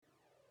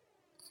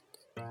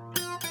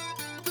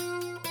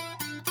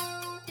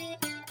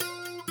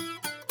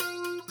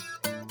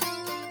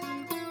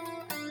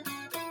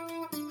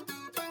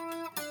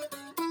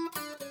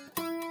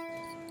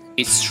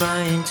It's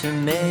trying to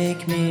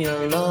make me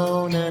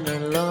alone and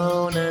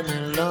alone and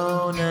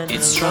alone and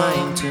it's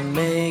trying to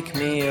make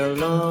me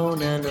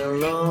alone and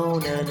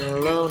alone and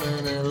alone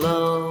and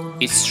alone.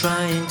 It's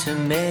trying to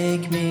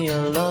make me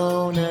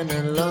alone and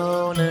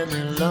alone and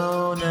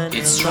alone and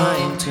it's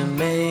trying to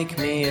make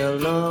me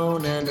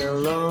alone and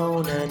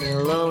alone and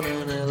alone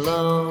and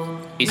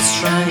alone. It's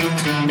trying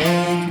to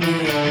make me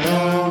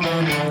alone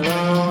and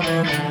alone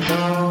and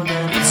alone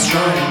and it's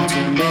trying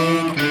to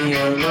make me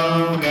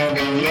alone and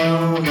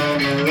alone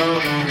and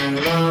alone and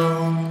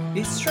alone.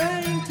 It's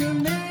trying to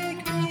make